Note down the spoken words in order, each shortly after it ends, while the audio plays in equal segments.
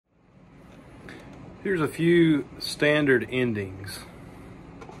Here's a few standard endings.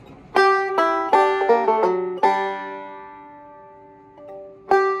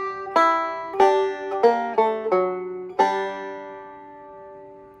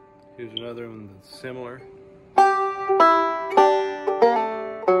 Here's another one that's similar. So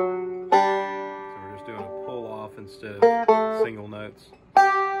we're just doing a pull off instead of single notes.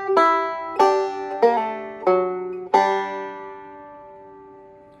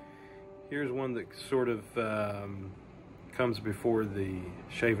 Here's one that sort of comes before the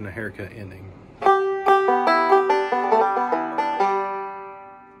shaving a haircut ending. And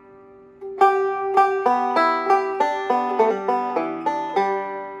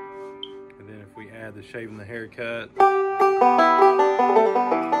then if we add the shaving the haircut,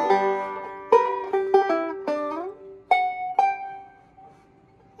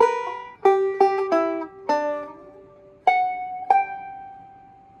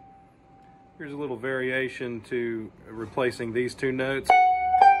 here's a little variation to replacing these two notes.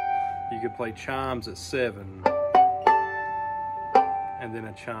 You could play chimes at 7 and then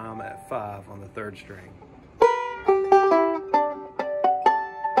a chime at 5 on the 3rd string.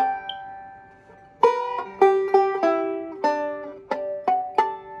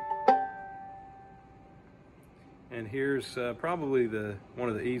 And here's probably one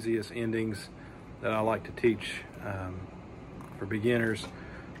of the easiest endings that I like to teach for beginners.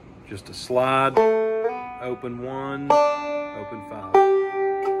 Just a slide, open 1, open 5.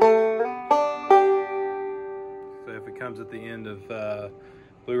 So if it comes at the end of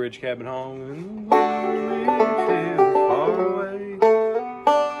Blue Ridge Cabin Home, and Blue Ridge is far away,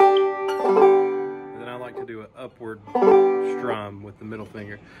 and then I like to do an upward strum with the middle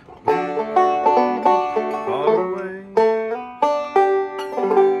finger. Far away.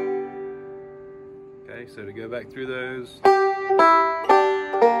 Okay, so to go back through those.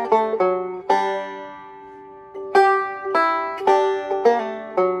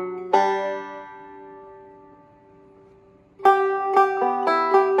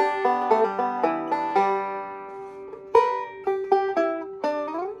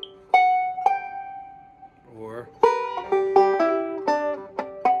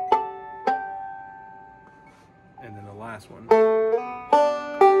 And then the last one.